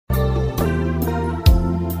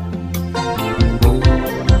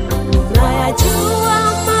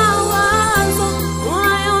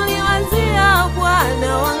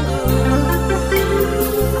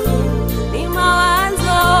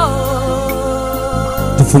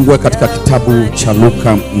tufungue katika kitabu cha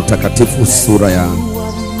Luka mtakatifu sura ya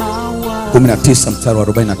 19 mstari wa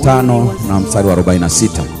 45 na mstari wa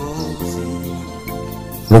 46.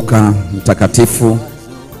 Luka mtakatifu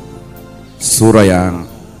sura ya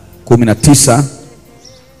 19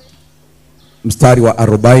 mstari wa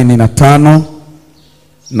 45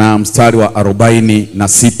 na mstari wa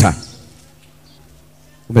 46.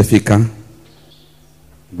 Umefika?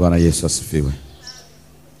 Bwana Yesu asifiwe.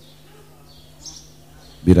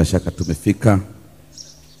 Bila shaka tumefika.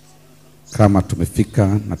 Kama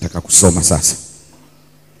tumefika, nataka kusoma sasa.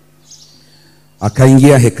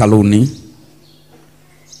 Akaingia hekaluni,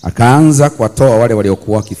 akaanza kuwatoa wale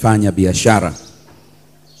waliokuwa wakifanya biashara.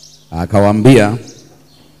 Akawaambia,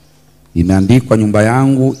 imeandikwa, nyumba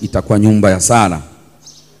yangu itakuwa nyumba ya sala,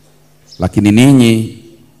 lakini ninyi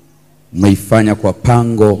mmeifanya kwa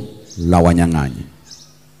pango la wanyang'anyi.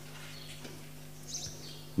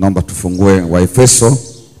 Naomba tufungue Waefeso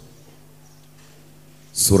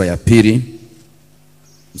sura ya 2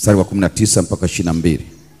 mstari wa 19 mpaka 22.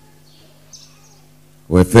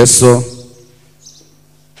 Waefeso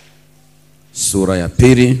sura ya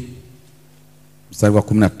 2 mstari wa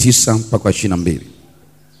 19 mpaka 22.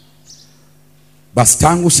 Basi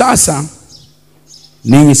tangu sasa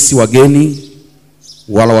ninyi si wageni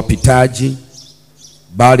wala wapitaji,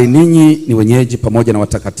 bali ninyi ni wenyeji pamoja na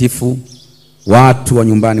watakatifu, watu wa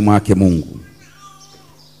nyumbani mwake Mungu.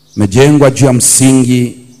 Mmejengwa juu ya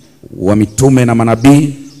msingi wa mitume na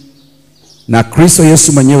manabii, na Kristo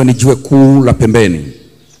Yesu mwenyewe ni jiwe kuu la pembeni.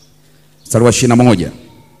 Mstari wa 21.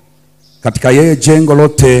 Katika yeye jengo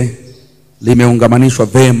lote limeungamanishwa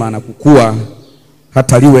vema na kukua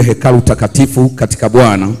hata liwe hekalu takatifu katika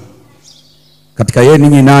Bwana. Katika yeye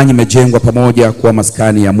ninyi nanyi mmejengwa pamoja kuwa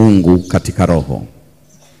maskani ya Mungu katika Roho.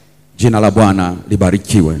 Jina la Bwana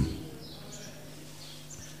libarikiwe.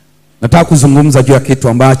 Nataka kuzungumza juu ya kitu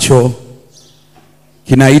ambacho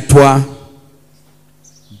kinaitwa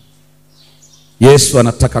Yesu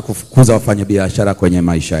anataka kufukuza wafanyabiashara kwenye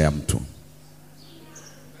maisha ya mtu.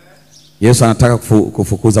 Yesu anataka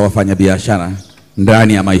kufukuza wafanyabiashara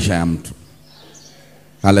ndani ya maisha ya mtu.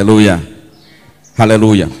 Haleluya.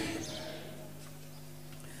 Haleluya.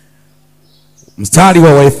 Mstari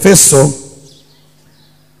wa Waefeso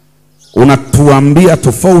unatuambia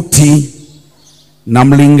tofauti na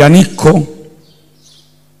mlinganiko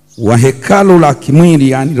wa hekalu la kimwili,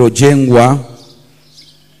 yani lilojengwa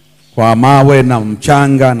kwa mawe na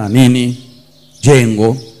mchanga na nini,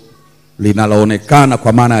 jengo linaloonekana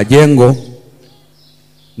kwa maana ya jengo,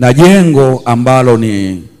 na jengo ambalo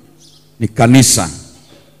ni kanisa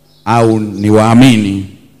au ni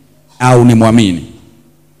waamini au ni muamini.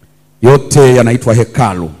 Yote yanaitwa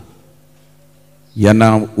hekalu.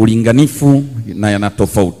 Yana ulinganifu na yana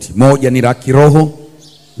tofauti. Moja ni la kiroho,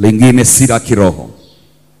 lingine si la kiroho.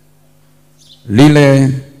 Lile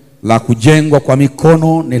la kujengwa kwa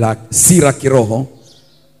mikono ni si la kiroho,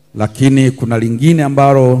 lakini kuna lingine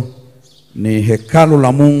ambalo ni hekalu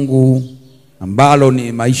la Mungu ambalo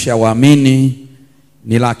ni maisha ya waamini,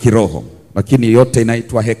 ni la kiroho, lakini yote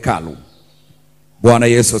inaitwa hekalu. Bwana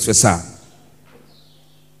Yesu asifiwe sana.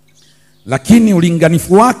 Lakini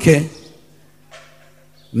ulinganifu wake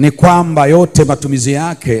ni kwamba yote matumizi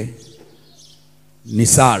yake ni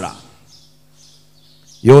sala.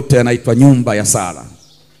 Yote yanaitwa nyumba ya sala.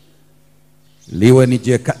 Liwe ni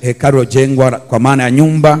hekalu jengwa kwa maana ya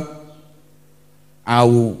nyumba,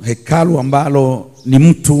 au hekalu ambalo ni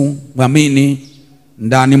mtu mwamini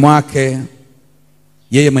ndani mwake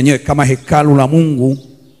yeye mwenyewe kama hekalu la Mungu,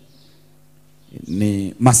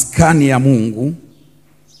 ni maskani ya Mungu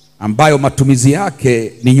ambayo matumizi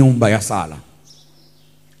yake ni nyumba ya sala.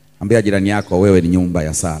 Ambia jirani yako, wewe ni nyumba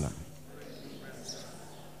ya sala.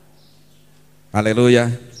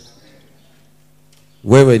 Haleluya.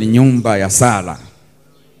 Wewe ni nyumba ya sala.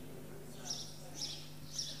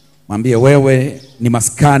 Mwambie, wewe ni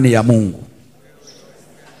maskani ya Mungu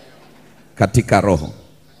katika Roho.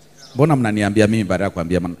 Mbona mnaniambia mimi baada ya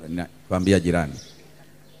kuambia jirani?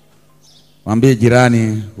 Mwambie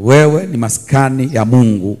jirani, wewe ni maskani ya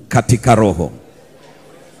Mungu katika Roho.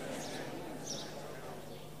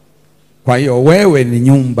 Kwa hiyo wewe ni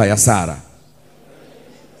nyumba ya sala,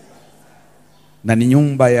 na ni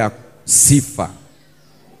nyumba ya sifa,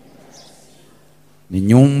 ni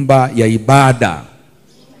nyumba ya ibada.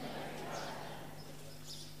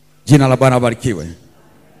 Jina la Bwana barikiwe.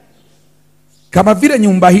 Kama vile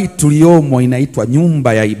nyumba hii tuliomo inaitwa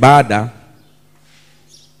nyumba ya ibada,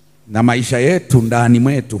 na maisha yetu ndani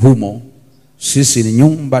mwetu humo, sisi ni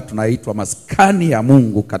nyumba tunaitwa maskani ya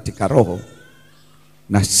Mungu katika Roho,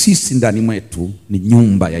 na sisi ndani mwetu ni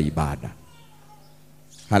nyumba ya ibada.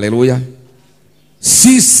 Haleluya.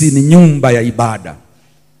 Sisi ni nyumba ya ibada,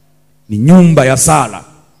 ni nyumba ya sala,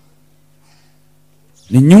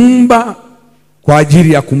 ni nyumba kwa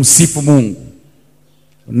ajili ya kumsifu Mungu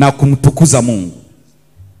na kumtukuza Mungu.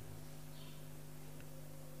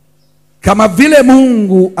 Kama vile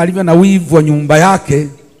Mungu alivyo na wivu wa nyumba yake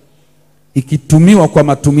ikitumiwa kwa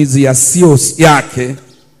matumizi yasiyo yake,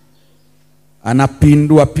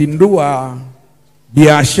 anapindua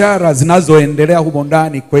biashara zinazoendelea humo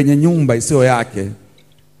ndani kwenye nyumba isiyo yake.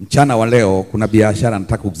 Mchana wa leo kuna biashara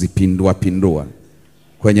nataka kuzipindua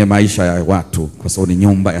kwenye maisha ya watu, kwa sababu ni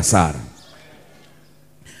nyumba ya sala.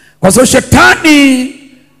 Kwa sababu shetani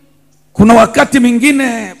kuna wakati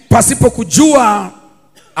mwingine pasipo kujua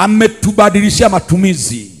ametubadilishia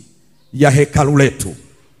matumizi ya hekalu letu.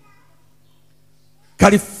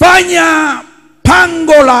 Kalifanya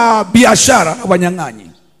pango la biashara na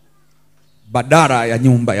wanyang'anyi badala ya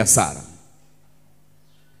nyumba ya sala.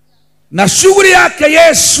 Na shughuli yake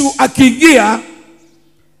Yesu akiingia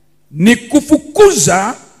ni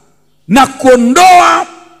kufukuza na kuondoa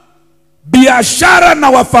biashara na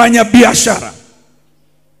wafanya biashara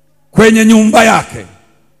kwenye nyumba yake,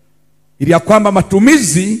 ili ya kwamba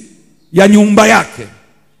matumizi ya nyumba yake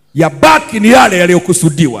yabaki ni yale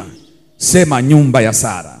yaliyokusudiwa. Sema nyumba ya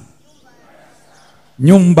sala,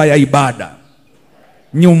 nyumba ya ibada,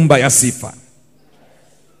 nyumba ya sifa.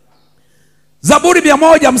 Zaburi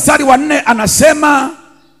 100 mstari wa 4 anasema,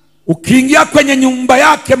 ukiingia kwenye nyumba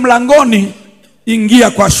yake mlangoni,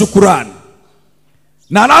 ingia kwa shukurani,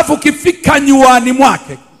 na alafu ukifika nyuani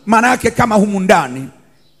mwake, maana yake kama humu ndani,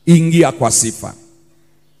 ingia kwa sifa.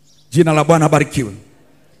 Jina la Bwana barikiwe.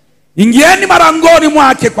 Ingieni marangoni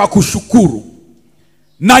mwake kwa kushukuru,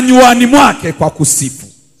 na nyuani mwake kwa kusifu.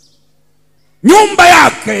 Nyumba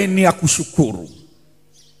yake ni ya kushukuru,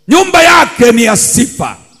 nyumba yake ni ya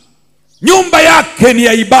sifa, nyumba yake ni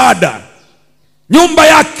ya ibada, nyumba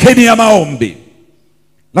yake ni ya maombi.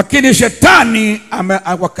 Lakini shetani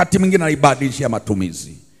wakati mwingine anaibadilishia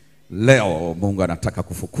matumizi. Leo Mungu anataka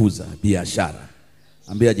kufukuza biashara.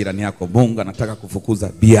 Ambia jirani yako, Mungu anataka kufukuza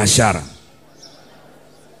biashara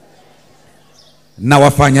na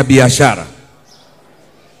wafanya biashara.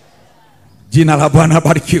 Jina la Bwana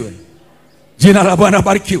barikiwe. Jina la Bwana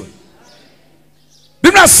barikiwe.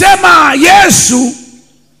 Biblia inasema Yesu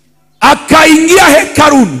akaingia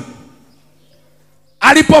hekaluni.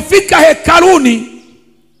 Alipofika hekaluni,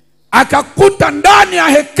 akakuta ndani ya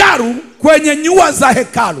hekalu, kwenye nyua za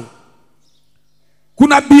hekalu,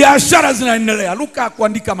 kuna biashara zinaendelea. Luka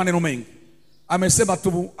kuandika maneno mengi, amesema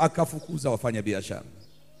tu akafukuza wafanya biashara.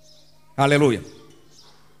 Haleluya.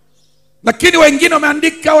 Lakini wengine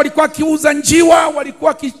wameandika walikuwa kiuza njiwa,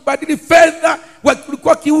 walikuwa kibadili fedha,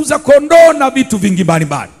 walikuwa kiuza kondoo na vitu vingi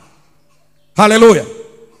mbalimbali. Haleluya.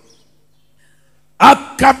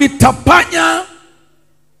 Akavitapanya,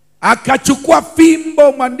 akachukua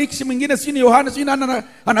fimbo. Mwandishi mwingine si ni Yohana, si nani,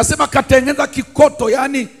 anasema katengeneza kikoto,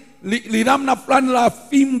 yani linamna fulani la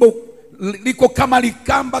fimbo, liko kama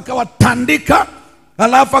likamba, kawatandika,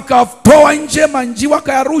 alafu akatoa nje, manjiwa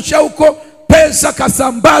kayarusha huko, pesa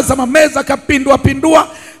kasambaza, mameza kapindua.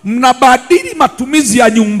 Mnabadili matumizi ya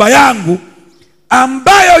nyumba yangu,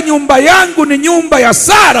 ambayo nyumba yangu ni nyumba ya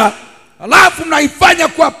sala, alafu mnaifanya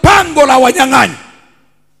kwa pango la wanyang'anyi.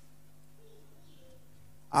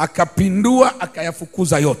 Akapindua,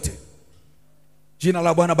 akayafukuza yote. Jina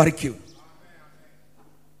la Bwana barikiwe.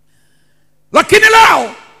 Lakini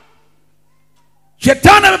leo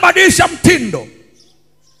shetani amebadilisha mtindo.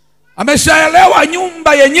 Ameshaelewa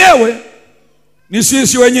nyumba yenyewe ni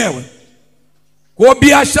sisi wenyewe. Kwa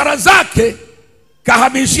biashara zake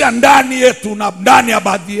kahamishia ndani yetu na ndani ya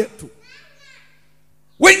baadhi yetu.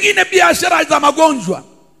 Wengine biashara za magonjwa,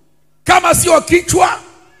 kama sio kichwa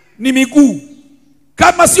ni miguu,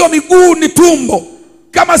 kama sio miguu ni tumbo,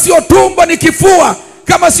 kama sio tumbo ni kifua,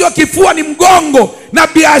 kama sio kifua ni mgongo. Na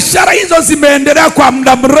biashara hizo zimeendelea kwa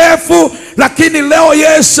muda mrefu, lakini leo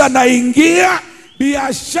Yesu anaingia,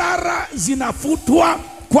 biashara zinafutwa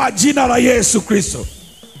kwa jina la Yesu Kristo.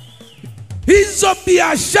 Hizo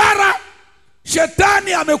biashara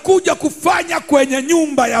shetani amekuja kufanya kwenye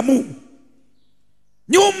nyumba ya Mungu.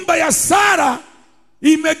 Nyumba ya sala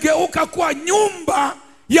imegeuka kuwa nyumba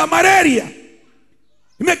ya malaria,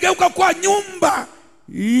 imegeuka kuwa nyumba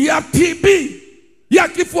ya TB, ya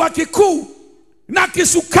kifua kikuu na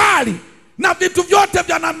kisukari na vitu vyote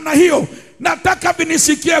vya namna hiyo. Nataka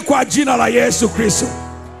vinisikie kwa jina la Yesu Kristo.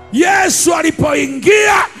 Yesu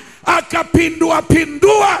alipoingia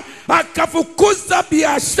akapindua, akafukuza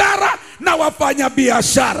biashara na wafanya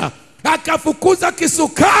biashara, akafukuza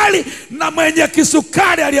kisukari na mwenye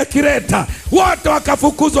kisukari aliyekileta, wote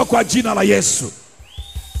wakafukuzwa kwa jina la Yesu.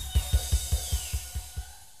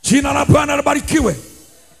 Jina la Bwana libarikiwe.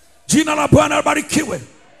 Jina la Bwana libarikiwe.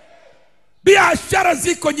 Biashara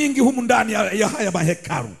ziko nyingi humu ndani ya haya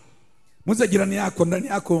mahekalu. Mzee jirani yako, ndani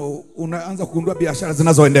yako unaanza kugundua biashara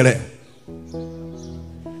zinazoendelea.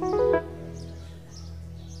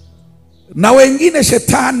 Na wengine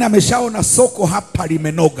shetani ameshaona soko hapa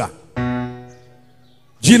limenoga.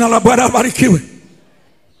 Jina la Bwana libarikiwe.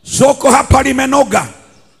 Soko hapa limenoga.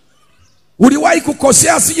 Uliwahi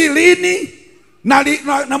kukosea siji lini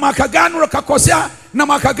na mwaka gani ukakosea na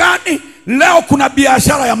mwaka gani? Leo kuna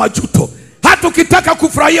biashara ya majuto. Hata ukitaka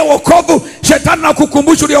kufurahia wokovu, shetani na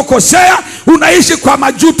kukumbusha uliokosea, unaishi kwa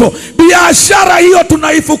majuto. Biashara hiyo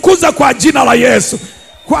tunaifukuza kwa jina la Yesu.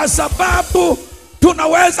 Kwa sababu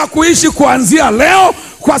tunaweza kuishi kuanzia leo,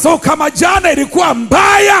 kwa sababu kama jana ilikuwa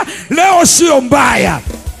mbaya, leo sio mbaya.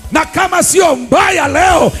 Na kama sio mbaya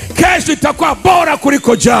leo, kesho itakuwa bora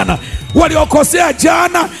kuliko jana. Waliokosea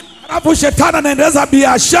jana, alafu shetani anaendeleza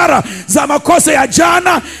biashara za makosa ya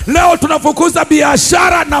jana. Leo tunafukuza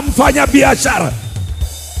biashara na mfanya biashara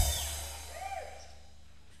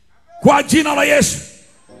kwa jina la Yesu.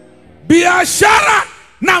 Biashara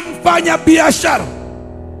na mfanya biashara.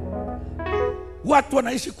 Watu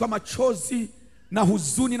wanaishi kwa machozi na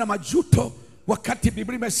huzuni na majuto, wakati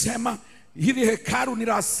Biblia imesema hili hekalu ni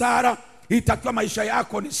la hasara. Itakiwa maisha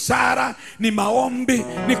yako ni sala, ni maombi,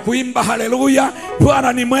 ni kuimba haleluya,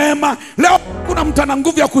 Bwana ni mwema. Leo kuna mtu ana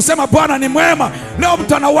nguvu ya kusema Bwana ni mwema. Leo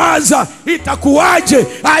mtu anawaza itakuwaje,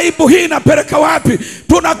 aibu hii inapeleka wapi?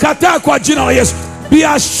 Tunakataa kwa jina la Yesu.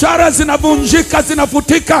 Biashara zinavunjika,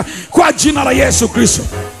 zinafutika kwa jina la Yesu Kristo.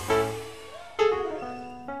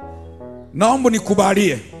 Naomba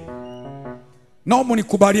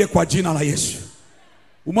nikubalie kwa jina la Yesu.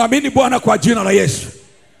 Umwamini Bwana kwa jina la Yesu.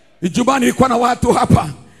 Ijumaa nilikuwa na watu hapa,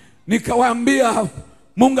 nikawaambia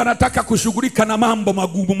Mungu anataka kushughulika na mambo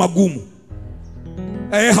magumu.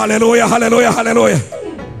 Haleluya, haleluya, haleluya.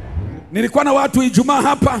 Nilikuwa na watu Ijumaa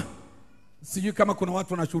hapa. Sijui kama kuna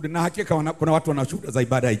watu wanashuhuda, na hakika kuna watu wanashuhuda za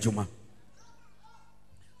ibada ya Ijumaa.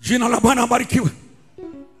 Jina la Bwana libarikiwe.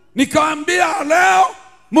 Nikawaambia leo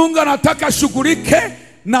Mungu anataka shughulike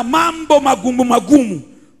na mambo magumu,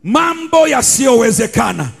 mambo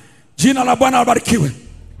yasiyowezekana. Jina la Bwana libarikiwe.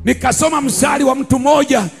 Nikasoma mstari wa mtu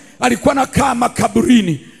mmoja alikuwa anakaa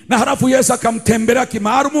makaburini, na halafu Yesu akamtembelea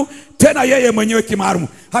kimaalumu, tena yeye mwenyewe kimaalumu.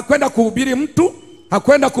 Hakwenda kuhubiri mtu,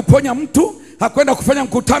 hakwenda kuponya mtu, hakwenda kufanya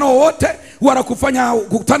mkutano wote, wala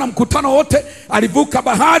kukutana mkutano wote. Alivuka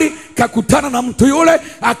bahari, kakutana na mtu yule,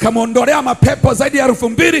 akamwondolea mapepo zaidi ya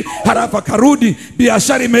 2,000, halafu akarudi.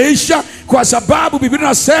 Biashara imeisha, kwa sababu Biblia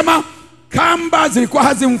inasema kamba zilikuwa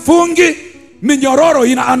hazimfungi, minyororo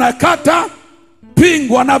anakata,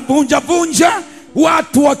 pingu anavunja,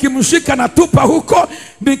 watu wakimshika na tupa huko.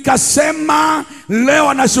 Nikasema leo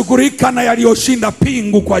anashughulika na yaliyoshinda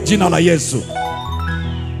pingu kwa jina la Yesu.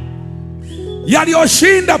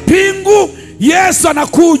 Yaliyoshinda pingu, Yesu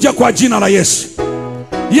anakuja kwa jina la Yesu.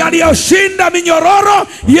 Yaliyoshinda minyororo,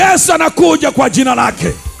 Yesu anakuja kwa jina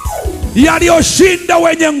lake. Yaliyoshinda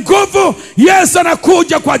wenye nguvu, Yesu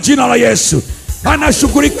anakuja kwa jina la Yesu.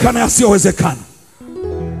 Anashughulika na yasiyowezekana.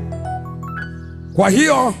 Kwa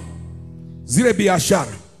hiyo zile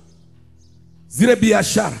biashara,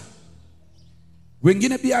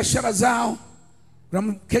 wengine biashara zao. Kuna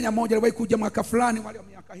Mkenya mmoja aliwahi kuja mwaka fulani, wale wa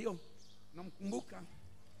miaka hiyo namkumbuka,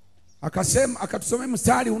 akatusomea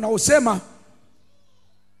mstari unaosema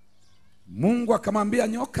Mungu akamwambia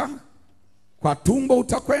nyoka, kwa tumbo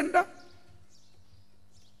utakwenda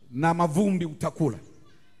na mavumbi utakula.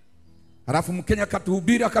 Halafu Mkenya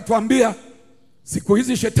akatuhubiri, akatuambia siku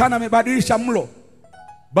hizi shetani amebadilisha mlo.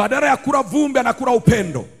 Badala ya kula vumbi anakula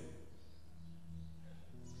upendo.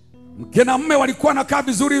 Mke na mume walikuwa wanakaa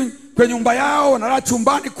vizuri kwenye nyumba yao, wanalala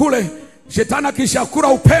chumbani kule. Shetani akishakula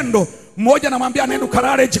upendo, mmoja anamwambia nenda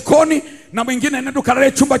kalale jikoni, na mwingine nenda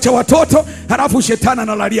kalale chumba cha watoto. Halafu shetani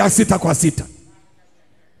analalia 6 kwa 6.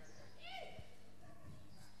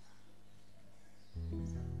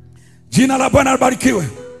 Jina la Bwana libarikiwe.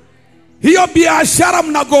 Hiyo biashara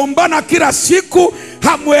mnagombana kila siku,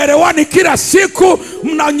 hamuelewani kila siku,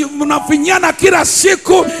 mnafinyana kila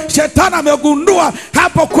siku. Shetani amegundua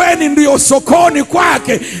hapo kweni ndio sokoni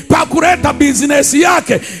kwake pa kuleta business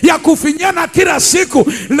yake ya kufinyana kila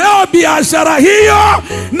siku. Leo biashara hiyo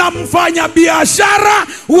na mfanya biashara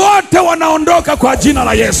wote wanaondoka kwa jina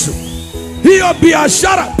la Yesu. Hiyo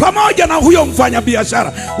biashara pamoja na huyo mfanya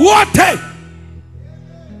biashara wote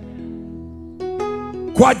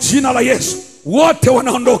kwa jina la Yesu, wote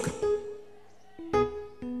wanaondoka.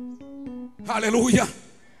 Haleluya,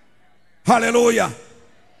 haleluya.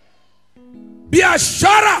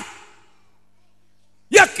 Biashara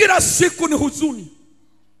ya kila siku ni huzuni.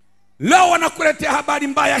 Leo wanakuletea habari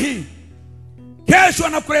mbaya hii, kesho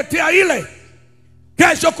wanakuletea ile,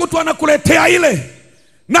 kesho kutwa wanakuletea ile,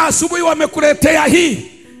 na asubuhi wamekuletea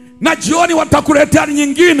hii, na jioni watakuletea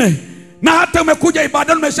nyingine, na hata umekuja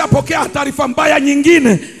ibada umeshapokea taarifa mbaya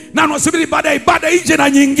nyingine, na unasubiri baada ya ibada ije na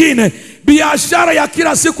nyingine. Biashara ya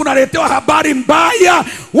kila siku naletewa habari mbaya,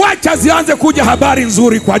 wacha zianze kuja habari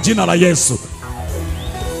nzuri kwa jina la Yesu.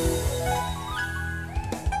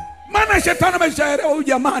 Maana shetani ameshaelewa huyu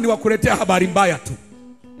jamani wa kuletea habari mbaya tu.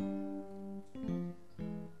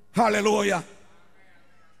 Haleluya.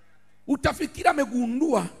 Utafikiri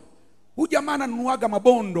amegundua huyu jamaa ananuaga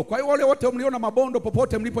mabondo, kwa hiyo wale wote mliona mabondo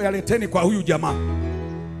popote mlipo yaleteni kwa huyu jamaa.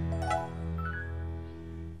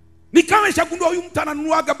 Ni kama ameshagundua huyu mtu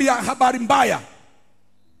ananuaga habari mbaya,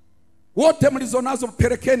 wote mlizonazo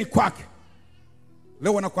pelekeni kwake.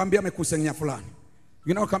 Leo wanakuambia amekusengenya fulani,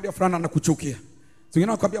 wengine wanakuambia fulani anakuchukia, wengine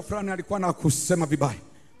wanakuambia fulani alikuwa anakusema vibaya,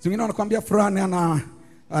 wengine wanakuambia fulani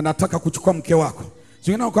anataka kuchukua mke wako,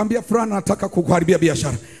 wengine wanakuambia fulani anataka kukuharibia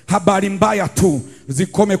biashara. Habari mbaya tu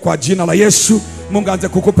zikome kwa jina la Yesu. Mungu aanze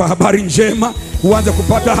kukupa habari njema, uanze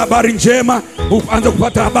kupata habari njema, uanze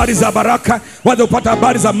kupata habari za baraka, uanze kupata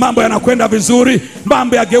habari za mambo yanakwenda vizuri,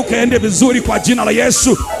 mambo yageuke ende vizuri kwa jina la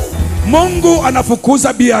Yesu. Mungu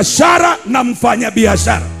anafukuza biashara na mfanya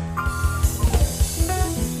biashara.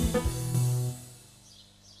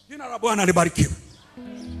 Jina la Bwana libarikiwe.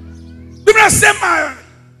 Biblia inasema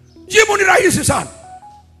jibu ni rahisi sana.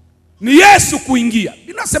 Ni Yesu kuingia.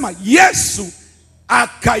 Inasema Yesu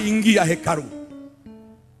akaingia hekalu.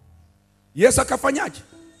 Yesu akafanyaje?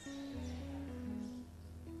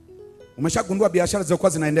 Umeshagundua biashara zilizokuwa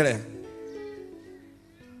zinaendelea?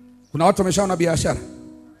 Kuna watu wameshaona biashara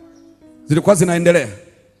zilikuwa zinaendelea.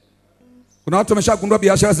 Kuna watu wameshagundua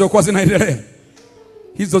biashara zilizokuwa zinaendelea.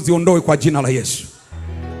 Hizo ziondoe kwa jina la Yesu.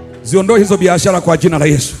 Ziondoe hizo biashara kwa jina la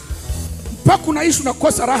Yesu. Mpaka unaishi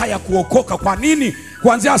unakosa raha ya kuokoka. Kwa nini?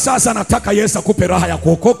 Kuanzia sasa nataka Yesu akupe raha ya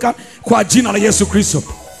kuokoka kwa jina la Yesu Kristo.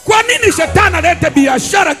 Kwa nini shetani alete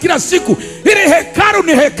biashara kila siku? Ili hekalu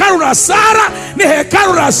ni hekalu la sala, ni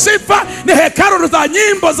hekalu la sifa, ni hekalu za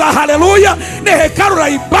nyimbo za haleluya, ni hekalu la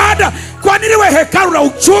ibada. Kwa nini liwe hekalu la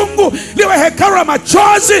uchungu, liwe hekalu la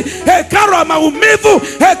machozi, hekalu la maumivu,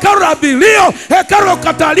 hekalu la vilio, hekalu la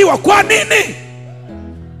kukataliwa? Kwa nini?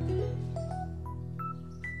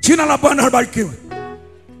 Jina la Bwana libarikiwe.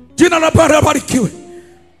 Jina la Bwana libarikiwe.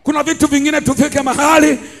 Kuna vitu vingine tufike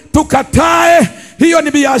mahali tukatae. Hiyo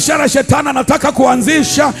ni biashara shetani anataka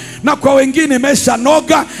kuanzisha, na kwa wengine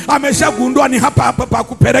imeshanoga, ameshagundua ni hapa hapa pa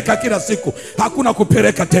kupeleka kila siku. Hakuna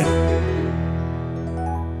kupeleka tena.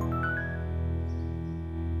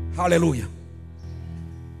 Haleluya.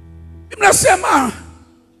 Mnasema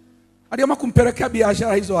aliamua kumpelekea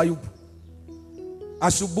biashara hizo Ayubu.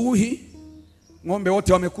 Asubuhi ng'ombe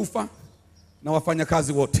wote wamekufa na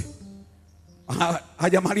wafanyakazi wote.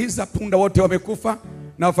 Hajamaliza, punda wote wamekufa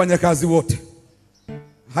na wafanyakazi wote.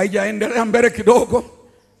 Haijaendelea mbele kidogo,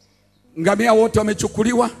 ngamia wote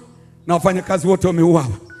wamechukuliwa na wafanyakazi wote wameuawa.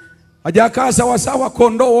 Hajakaa sawa sawa,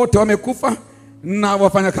 kondoo wote wamekufa na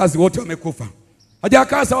wafanyakazi wote wamekufa.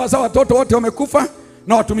 Hajakaa sawa sawa, watoto wote wamekufa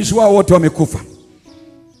na watumishi wao wote wamekufa.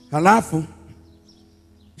 Halafu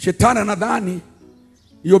shetani anadhani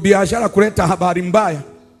hiyo biashara kuleta habari mbaya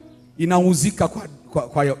inauzika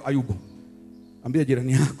kwa Ayubu. Ambia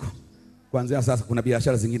jirani yako, kuanzia sasa kuna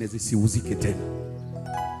biashara zingine zisiuzike tena.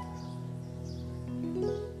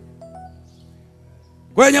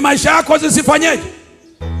 Kwenye maisha yako zisifanyeje?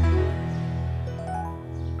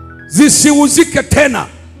 Zisiuzike tena.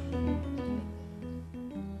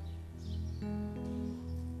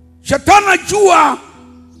 Shetani anajua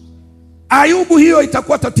Ayubu hiyo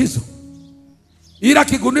itakuwa tatizo, ila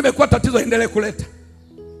kigundua imekuwa tatizo, endelee kuleta.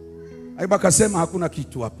 Ayubu akasema hakuna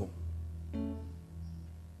kitu hapo.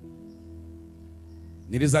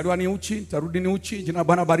 Nilizaliwa ni uchi, nitarudi ni uchi. Jina la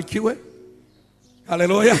Bwana barikiwe.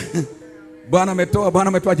 Haleluya. Bwana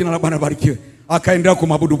ametoa, jina la Bwana barikiwe. Akaendelea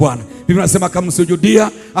kumwabudu Bwana. Biblia inasema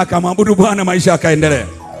akamsujudia, akamwabudu Bwana, maisha akaendelea.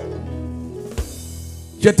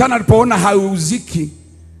 Shetani alipoona hauziki,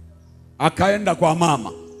 akaenda kwa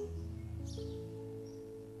mama.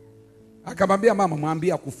 Akamwambia mama,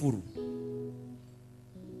 mwambie kufuru.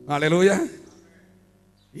 Haleluya.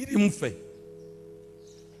 Ili mfe.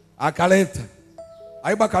 Akaleta.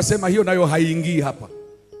 Ayubu akasema hiyo nayo haingii hapa.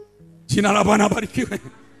 Jina la Bwana barikiwe.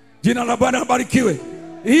 Jina la Bwana barikiwe.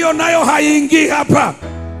 Hiyo nayo haingii hapa.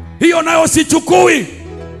 Hiyo nayo sichukui.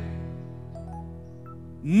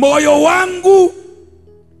 Moyo wangu,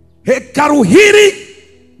 hekalu hili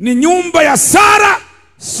ni nyumba ya sala,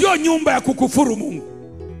 sio nyumba ya kukufuru Mungu.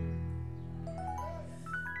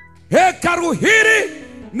 Hekalu hili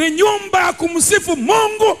ni nyumba ya kumsifu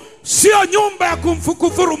Mungu, sio nyumba ya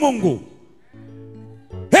kumkufuru Mungu.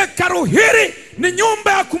 Hekalu hili ni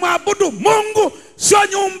nyumba ya kumwabudu Mungu, sio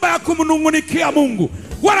nyumba ya kumnungunikia Mungu,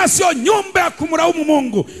 wala sio nyumba ya kumlaumu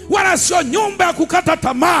Mungu, wala sio nyumba ya kukata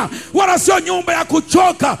tamaa, wala sio nyumba ya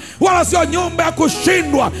kuchoka, wala sio nyumba ya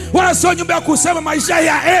kushindwa, wala sio nyumba ya kusema maisha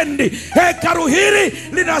yaendi. Hekalu hili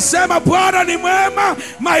linasema Bwana ni mwema,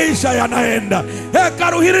 maisha yanaenda.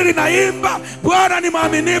 Hekalu hili linaimba Bwana ni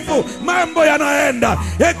mwaminifu, mambo yanaenda.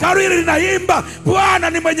 Hekalu hili linaimba Bwana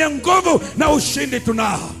ni mwenye nguvu na ushindi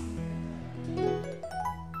tunao.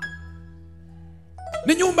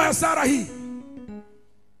 Ni nyumba ya sara hii.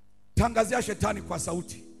 Tangazia shetani kwa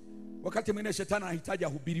sauti. Wakati mwingine shetani anahitaji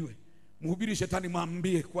ahubiriwe. Mhubiri shetani,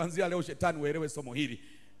 mwambie kuanzia leo shetani uelewe somo hili.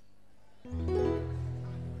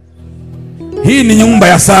 Hii ni nyumba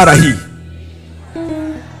ya sara hii.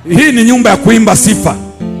 Hii ni nyumba ya kuimba sifa.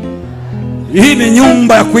 Hii ni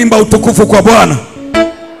nyumba ya kuimba utukufu kwa Bwana.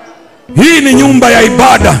 Hii ni nyumba ya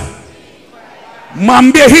ibada.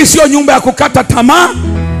 Mwambie hii sio nyumba ya kukata tamaa,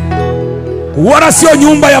 wala sio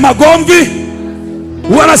nyumba ya magomvi,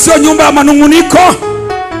 wala sio nyumba ya manunguniko,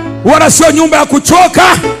 wala sio nyumba ya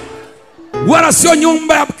kuchoka, wala sio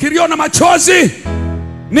nyumba ya kilio na machozi.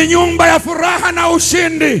 Ni nyumba ya furaha na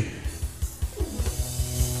ushindi.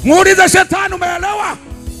 Muulize shetani, umeelewa?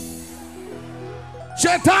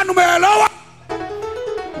 Shetani, umeelewa?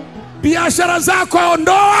 Biashara zako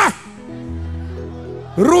ondoa,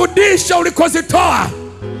 rudisha ulikozitoa.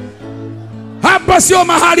 Hapa sio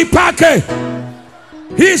mahali pake.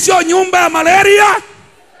 Hii sio nyumba ya malaria,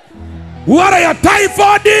 wala ya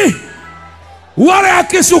typhoid, wala ya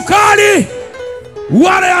kisukari,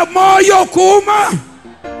 wala ya moyo kuuma.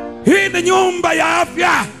 Hii ni nyumba ya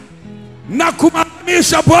afya na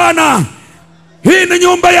kumamisha Bwana. Hii ni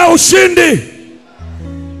nyumba ya ushindi.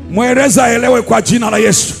 Mweleza elewe kwa jina la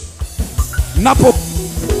Yesu. Napo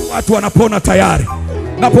watu wanapona tayari.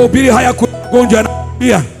 Napohubiri haya kugonjwa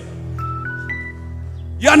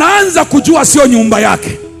yanaanza kujua sio nyumba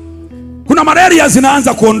yake. Kuna malaria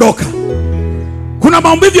zinaanza kuondoka. Kuna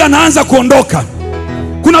maumivu yanaanza kuondoka.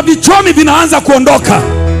 Kuna vichomi vinaanza kuondoka.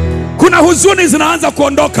 Kuna huzuni zinaanza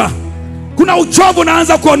kuondoka. Kuna uchovu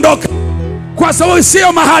unaanza kuondoka. Kwa sababu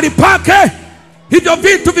sio mahali pake. Hivyo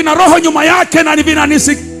vitu vina roho nyuma yake na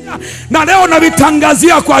vinanisikia. Na leo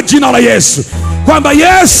navitangazia kwa jina la Yesu kwamba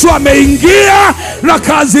Yesu ameingia na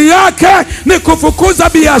kazi yake ni kufukuza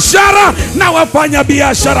biashara na wafanya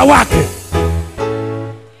biashara wake.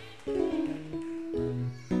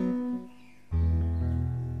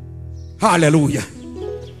 Haleluya.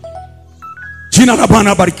 Jina la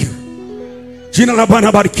Bwana barikiwe. Jina la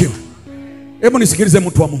Bwana barikiwe. Hebu nisikilize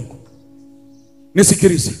mtu wa Mungu.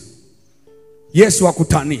 Nisikilize. Yesu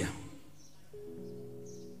akutania.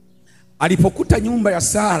 Alipokuta nyumba ya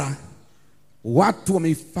Sara watu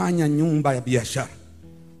wameifanya nyumba ya biashara,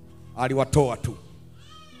 aliwatoa tu.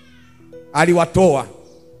 Aliwatoa.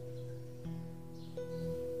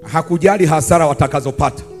 Hakujali hasara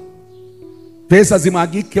watakazopata. Pesa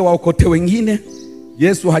zimagike waokote wengine.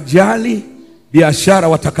 Yesu hajali biashara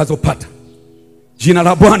watakazopata. Jina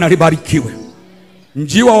la Bwana libarikiwe.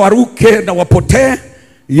 Njiwa waruke na wapotee.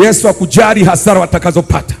 Yesu hakujali hasara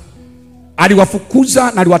watakazopata.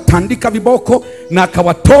 Aliwafukuza na aliwatandika viboko na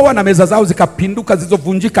akawatoa, na meza zao zikapinduka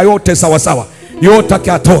zilizovunjika yote sawa sawa. Yote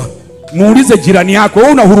akatoa. Muulize jirani yako,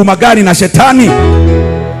 wewe una huruma gani na shetani?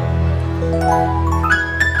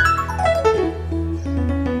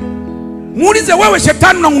 Muulize wewe,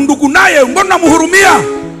 shetani na ndugu naye, mbona mhurumia?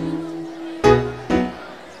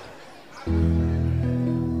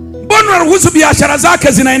 Mbona unaruhusu biashara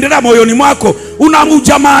zake zinaendelea moyoni mwako?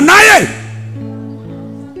 Unamujamaa naye?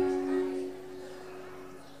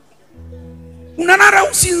 Unanara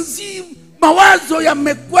usinzi, mawazo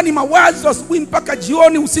yamekuwa ni mawazo asubuhi mpaka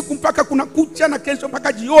jioni, usiku mpaka kuna kucha, na kesho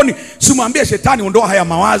mpaka jioni. Simwambie shetani, ondoa haya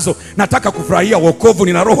mawazo. Nataka kufurahia wokovu,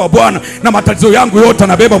 nina roho wa Bwana na matatizo yangu yote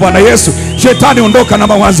anabeba Bwana Yesu. Shetani, ondoka na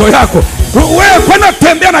mawazo yako. Wewe kwenda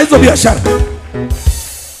tembea na hizo biashara.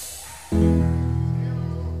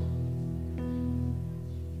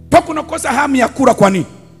 Pako unakosa hamu ya kula kwa nini?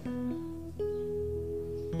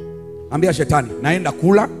 Ambia shetani, naenda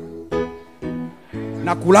kula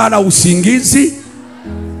na kulala usingizi.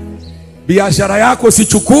 Biashara yako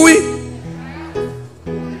sichukui,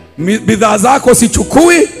 bidhaa zako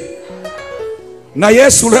sichukui. Na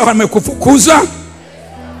Yesu leo amekufukuza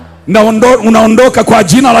na unaondoka kwa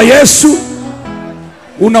jina la Yesu.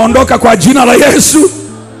 Unaondoka kwa jina la Yesu.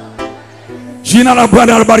 Jina la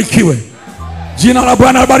Bwana libarikiwe. Jina la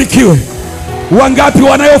Bwana libarikiwe. Wangapi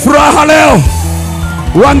wanayo furaha leo?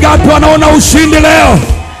 Wangapi wanaona ushindi leo?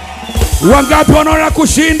 Wangapi wanaona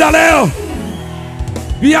kushinda leo?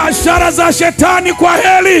 Biashara za shetani kwa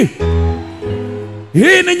heli.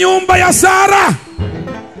 Hii ni nyumba ya Sara.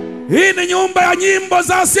 Hii ni nyumba ya nyimbo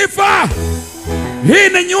za sifa. Hii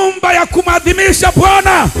ni nyumba ya kumadhimisha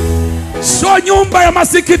Bwana. Sio nyumba ya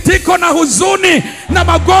masikitiko na huzuni na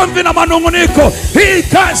magomvi na manunguniko. Hii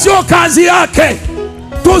sio kazi yake.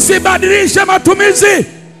 Tusibadilishe matumizi.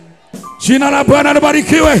 Jina la Bwana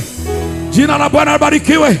libarikiwe. Jina la Bwana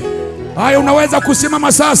libarikiwe. Haya, unaweza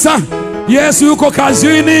kusimama sasa. Yesu yuko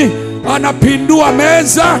kazini, anapindua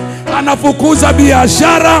meza, anafukuza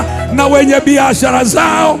biashara na wenye biashara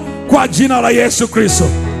zao kwa jina la Yesu Kristo.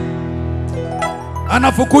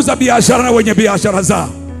 Anafukuza biashara na wenye biashara zao.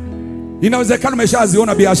 Inawezekana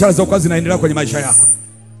umeshaziona biashara zao kwa zinaendelea kwenye maisha yako.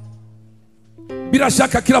 Bila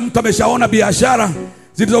shaka kila mtu ameshaona biashara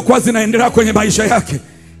zilizokuwa zinaendelea kwenye maisha yake.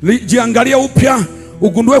 Jiangalie upya,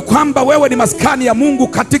 ugundue kwamba wewe ni maskani ya Mungu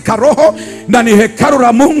katika roho na ni hekalu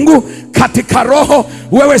la Mungu katika roho.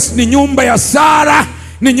 Wewe ni nyumba ya Sara,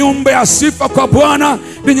 ni nyumba ya sifa kwa Bwana,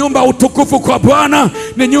 ni nyumba ya utukufu kwa Bwana,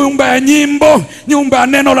 ni nyumba ya nyimbo, nyumba ya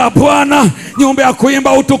neno la Bwana, nyumba ya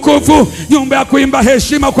kuimba utukufu, nyumba ya kuimba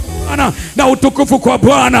heshima kwa Bwana na utukufu kwa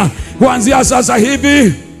Bwana.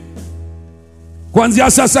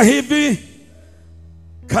 Kuanzia sasa hivi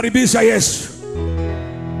karibisha Yesu.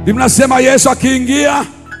 Mnasema Yesu akiingia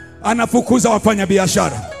anafukuza wafanya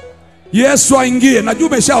biashara. Yesu aingie. Najua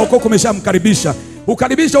umeshaokoka, umeshamkaribisha.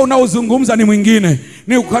 Ukaribisha unaozungumza ni mwingine.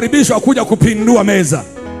 Ni ukaribisho kuja kupindua meza.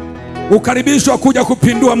 Ukaribisho kuja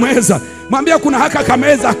kupindua meza. Mwambie kuna haka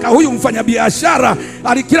kameza huyu mfanya biashara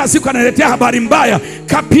kila siku analetea habari mbaya.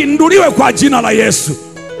 Kapinduliwe kwa jina la Yesu.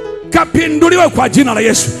 Kapinduliwe kwa jina la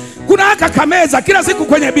Yesu. Kuna haka kameza kila siku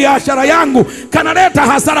kwenye biashara yangu kanaleta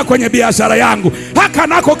hasara kwenye biashara yangu. Haka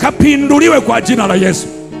nako kapinduliwe kwa jina la Yesu.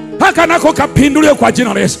 Haka nako kapinduliwe kwa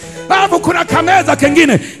jina la Yesu. Alafu kuna kameza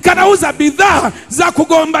kengine kanauza bidhaa za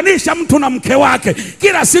kugombanisha mtu na mke wake.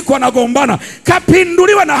 Kila siku anagombana.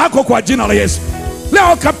 Kapinduliwe na hako kwa jina la Yesu.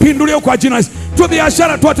 Leo kapinduliwe kwa jina la Yesu. Tu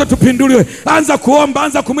biashara tuate tupinduliwe. Anza kuomba,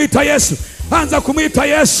 anza kumwita Yesu. Anza kumwita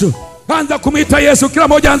Yesu. Anza kumwita Yesu. Kila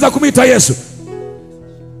mmoja anza kumwita Yesu.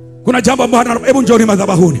 Kuna jambo Bwana, hebu njoni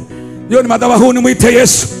madhabahuni. Njoni madhabahuni mwite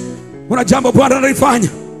Yesu. Kuna jambo Bwana analifanya.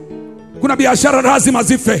 Kuna biashara lazima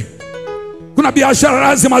zife. Kuna biashara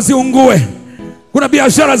lazima ziungue. Kuna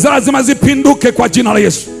biashara lazima zipinduke kwa jina la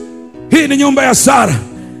Yesu. Hii ni nyumba ya Sara.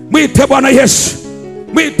 Mwite Bwana Yesu.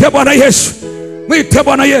 Mwite Bwana Yesu. Mwite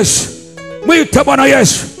Bwana Yesu. Mwite Bwana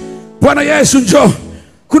Yesu. Bwana Yesu njoo.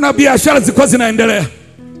 Kuna biashara zilikuwa zinaendelea.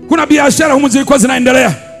 Kuna biashara humu zilikuwa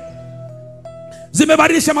zinaendelea.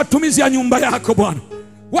 Zimebadilisha matumizi ya nyumba yako Bwana.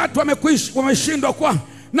 Watu wameshindwa kuwa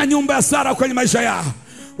na nyumba ya Sara kwenye maisha yao.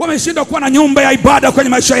 Wameshindwa kuwa na nyumba ya ibada kwenye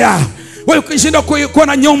maisha yao. Wameshindwa kuwa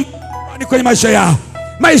na nyumba kwenye maisha yao.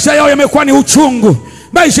 Maisha yao yamekuwa ni uchungu.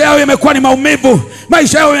 Maisha yao yamekuwa ni maumivu.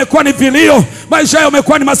 Maisha yao yamekuwa ni vilio. Maisha yao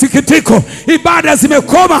yamekuwa ni masikitiko. Ibada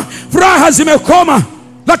zimekoma, furaha zimekoma.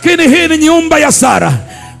 Lakini hii ni nyumba ya Sara.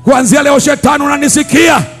 Kuanzia leo shetani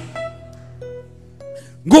unanisikia.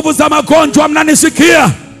 Nguvu za magonjwa mnanisikia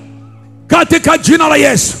katika jina la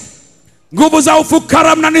Yesu. Nguvu za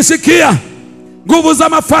ufukara mnanisikia. Nguvu za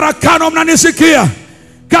mafarakano mnanisikia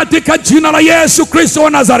katika jina la Yesu Kristo wa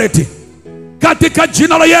Nazareti. Katika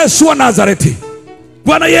jina la Yesu wa Nazareti.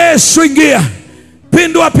 Bwana Yesu ingia.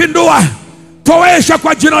 Pindua, pindua. Toesha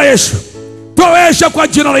kwa jina la Yesu. Toesha kwa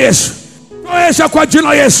jina la Yesu. Toesha kwa jina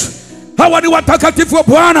la Yesu. Hawa ni watakatifu wa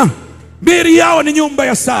Bwana. Miri yao ni nyumba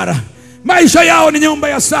ya Sara. Maisha yao ni nyumba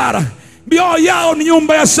ya Sara. Mioyo yao ni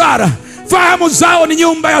nyumba ya Sara. Fahamu zao ni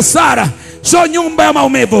nyumba ya Sara. Sio nyumba ya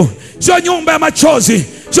maumivu. Sio nyumba ya machozi.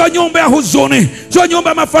 Sio nyumba ya huzuni. Sio nyumba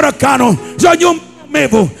ya mafarakano. Sio nyumba ya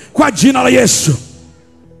maumivu. Kwa jina la Yesu.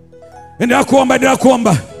 Endelea kuomba, endelea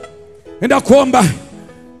kuomba. Endelea kuomba.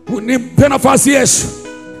 Nipe nafasi Yesu.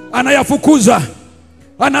 Anayafukuza.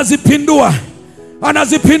 Anazipindua.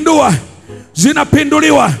 Anazipindua.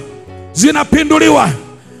 Zinapinduliwa. Zinapinduliwa.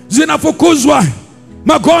 Zinafukuzwa.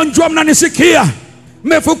 Magonjwa mnanisikia.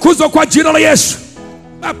 Mmefukuzwa kwa jina la Yesu.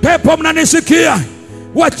 Mapepo mnanisikia.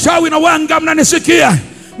 Wachawi na wanga mnanisikia.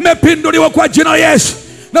 Mmepinduliwa kwa jina la Yesu.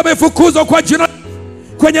 Na mmefukuzwa kwa jina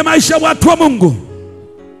kwenye maisha ya watu wa Mungu.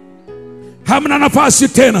 Hamna nafasi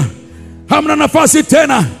tena. Hamna nafasi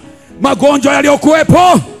tena. Magonjwa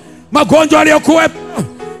yaliyokuwepo. Magonjwa yaliyokuwepo.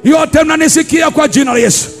 Yote mnanisikia kwa jina la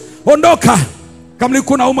Yesu. Ondoka. Kama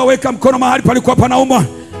ulikuwa unauma weka mkono mahali palikuwa panauma.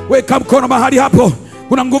 Weka mkono mahali hapo.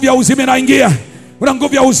 Kuna nguvu ya uzima inaingia. Kuna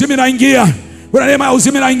nguvu ya uzima inaingia. Kuna neema ya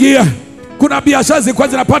uzima inaingia. Kuna biashara zilikuwa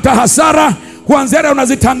zinapata hasara. Kuanzia leo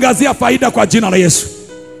unazitangazia faida kwa jina la Yesu.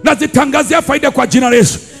 Nazitangazia faida kwa jina la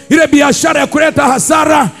Yesu. Ile biashara ya kuleta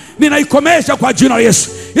hasara ninaikomesha kwa jina la Yesu.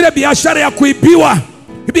 Ile biashara ya kuibiwa,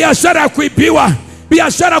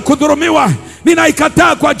 biashara ya kudhulumiwa,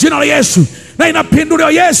 ninaikataa kwa jina la Yesu. Na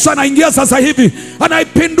inapinduliwa. Yesu anaingia sasa hivi,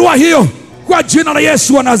 anaipindua hiyo kwa jina la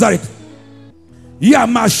Yesu wa Nazareti. Ya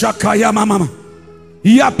mashaka ya mama,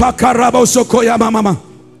 ya pakaraba soko ya mama,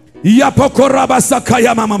 ya pokoraba saka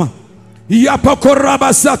ya mama, ya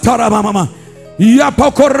pokoraba satara mama, ya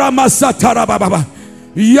pokorama satara baba,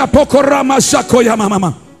 ya pokorama shako ya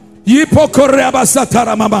mama, ya pokoraba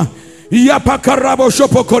satara mama, ya pakarabo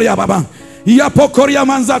shopokoria baba, ya pokoria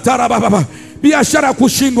manzatara baba. Biashara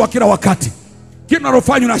kushindwa kila wakati,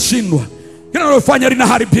 kinalofanya unashindwa, kinalofanya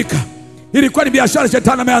linaharibika. Ilikuwa ni biashara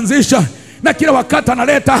shetani ameanzisha, na kila wakati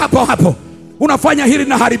analeta hapo. Unafanya hili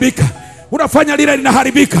linaharibika, unafanya lile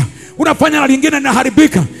linaharibika, unafanya na lingine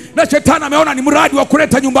linaharibika. Na shetani ameona ni mradi wa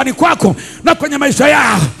kuleta nyumbani kwako na kwenye maisha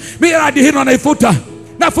yao. Miradi hiyo naifuta.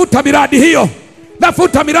 Nafuta miradi hiyo.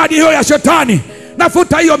 Nafuta miradi hiyo ya shetani.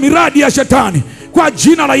 Nafuta hiyo miradi ya shetani kwa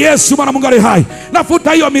jina la Yesu Bwana Mungu aliye hai.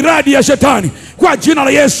 Nafuta hiyo miradi ya shetani kwa jina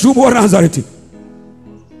la Yesu wa Nazareti.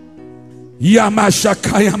 Ya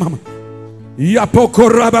mashaka ya mama, ya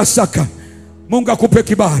pokoraba saka. Mungu akupe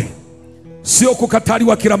kibali, sio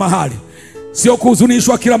kukataliwa kila mahali, sio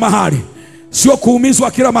kuhuzunishwa kila mahali, sio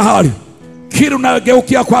kuumizwa kila mahali. Kila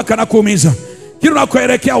unageukia kwake na kuumiza, kila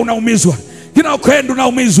unakoelekea unaumizwa, kila unakoenda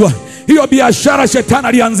unaumizwa. Hiyo biashara shetani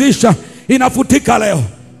alianzisha inafutika leo,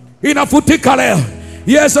 inafutika leo.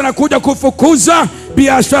 Yesu anakuja kufukuza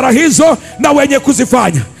biashara hizo na wenye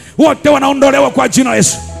kuzifanya wote wanaondolewa kwa jina la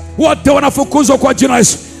Yesu. Wote wanafukuzwa kwa jina la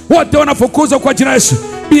Yesu. Wote wanafukuzwa kwa jina la Yesu.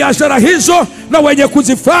 Biashara hizo na wenye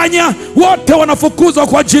kuzifanya wote wanafukuzwa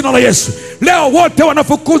kwa jina la Yesu. Leo wote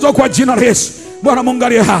wanafukuzwa kwa jina la Yesu. Bwana Mungu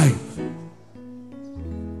aliye hai.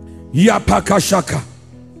 Yapakashaka,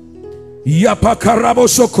 yapakarabo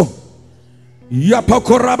soko,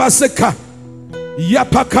 yapakorabaseka,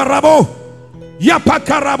 yapakarabo,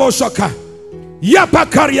 yapakarabo soka,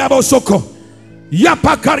 yapakariabo soko,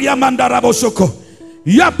 yapakariamandarabo soko,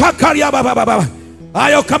 yapakaria baba.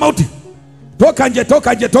 Ayo kama uti. Toka nje,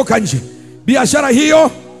 toka nje, toka nje. Biashara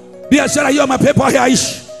hiyo mapepo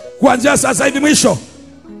hayaishi. Kuanzia sasa hivi mwisho.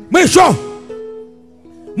 Mwisho.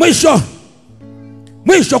 Mwisho.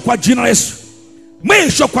 Mwisho kwa jina la Yesu.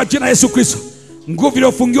 Mwisho kwa jina la Yesu Kristo. Nguvu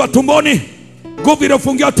iliyofungiwa tumboni, nguvu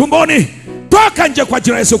iliyofungiwa tumboni, toka nje kwa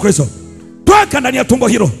jina la Yesu Kristo. Toka ndani ya tumbo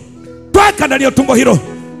hilo. Toka ndani ya tumbo hilo.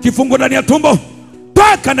 Kifungo ndani ya tumbo.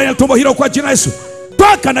 Toka ndani ya tumbo hilo kwa jina la Yesu.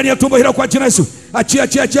 Toka ndani ya tumbo hilo kwa jina la Yesu. Achia,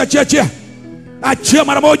 achia, achia, achia, achia. Achia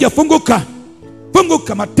mara moja, funguka.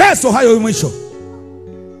 Funguka mateso hayo mwisho.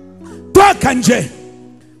 Toka nje.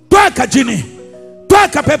 Toka jini.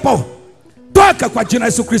 Toka pepo. Toka kwa jina la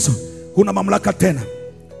Yesu Kristo. Huna mamlaka tena.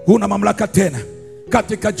 Huna mamlaka tena.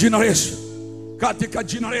 Katika jina la Yesu. Katika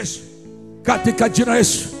jina la Yesu. Katika jina la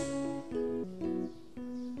Yesu.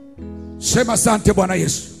 Sema asante Bwana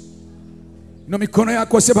Yesu. Na mikono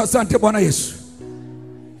yako sema asante Bwana Yesu.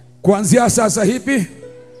 Kuanzia sasa hivi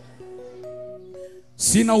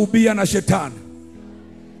sina ubia na shetani.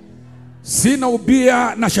 Sina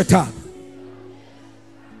ubia na shetani.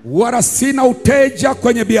 Wala sina uteja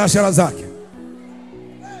kwenye biashara zake.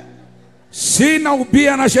 Sina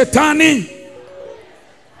ubia na shetani.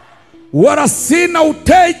 Wala sina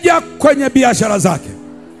uteja kwenye biashara zake.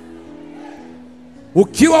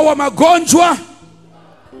 Ukiwa wa magonjwa,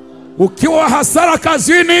 ukiwa wa hasara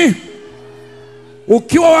kazini,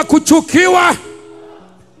 ukiwa wa kuchukiwa,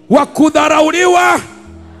 wa kudharauliwa,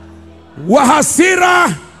 wa hasira,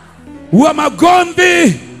 wa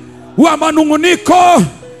magomvi, wa manunguniko,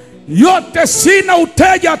 yote sina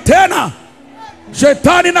uteja tena.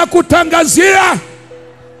 Shetani na kutangazia,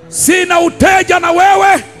 sina uteja na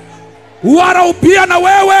wewe, wala ubia na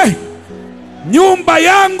wewe. Nyumba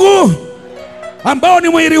yangu ambao ni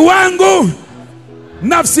mwili wangu,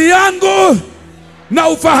 nafsi yangu na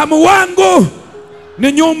ufahamu wangu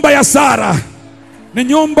ni nyumba ya sala, ni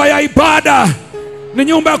nyumba ya ibada, ni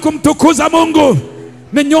nyumba ya kumtukuza Mungu,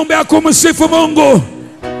 ni nyumba ya kumsifu Mungu.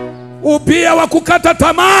 Ubia wa kukata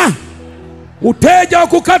tamaa, uteja wa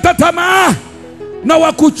kukata tamaa na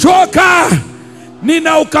wa kuchoka,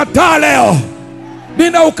 ninaukataa leo.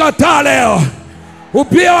 Ninaukataa leo.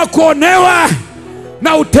 Ubia wa kuonewa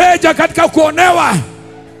na uteja katika kuonewa,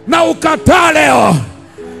 na ukataa leo.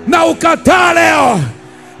 Na ukataa leo.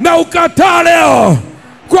 Na ukataa leo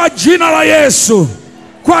kwa jina la Yesu.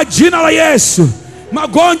 Kwa jina la Yesu.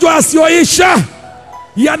 Magonjwa yasiyoisha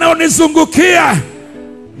yanayonizungukia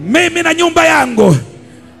mimi na nyumba yangu,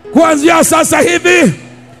 kuanzia sasa hivi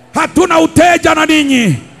hatuna uteja na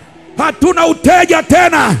ninyi. Hatuna uteja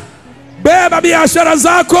tena. Beba biashara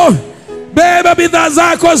zako, beba bidhaa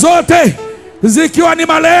zako zote, zikiwa ni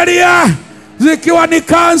malaria, zikiwa ni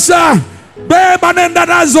kansa, beba nenda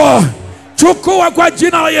nazo. Chukua kwa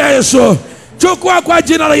jina la Yesu. Chukua kwa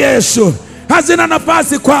jina la Yesu. Hazina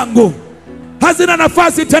nafasi kwangu. Hazina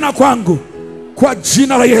nafasi tena kwangu. Kwa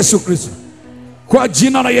jina la Yesu Kristo. Kwa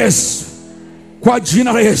jina la Yesu. Kwa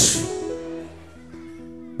jina la Yesu.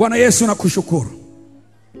 Bwana Yesu, nakushukuru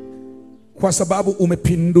kwa sababu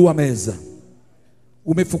umepindua meza.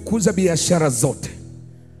 Umefukuza biashara zote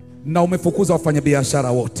na umefukuza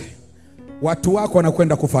wafanyabiashara wote. Watu wako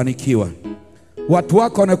wanakwenda kufanikiwa. Watu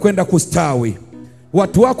wako wanakwenda kustawi.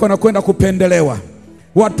 Watu wako wanakwenda kupendelewa.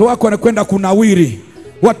 Watu wako wanakwenda kunawiri.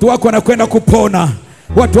 Watu wako wanakwenda kupona.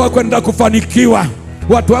 Watu wako wanakwenda kufanikiwa.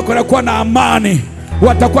 Watu wako wanakuwa na amani.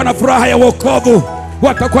 Watakuwa na furaha ya wokovu.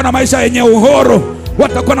 Watakuwa na maisha yenye uhuru.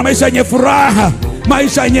 Watakuwa na maisha yenye furaha,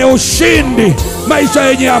 maisha yenye ushindi, maisha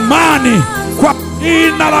yenye amani. Kwa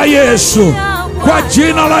jina la Yesu. Kwa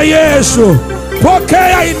jina la Yesu.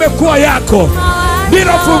 Pokea, imekuwa yako.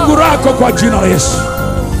 Ndilo fungu lako kwa jina la Yesu.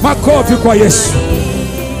 Makofi kwa Yesu.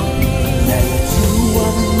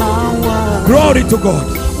 Glory to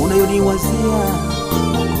God. Unayoniwazia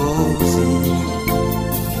Mwokozi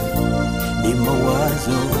ni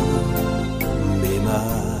mawazo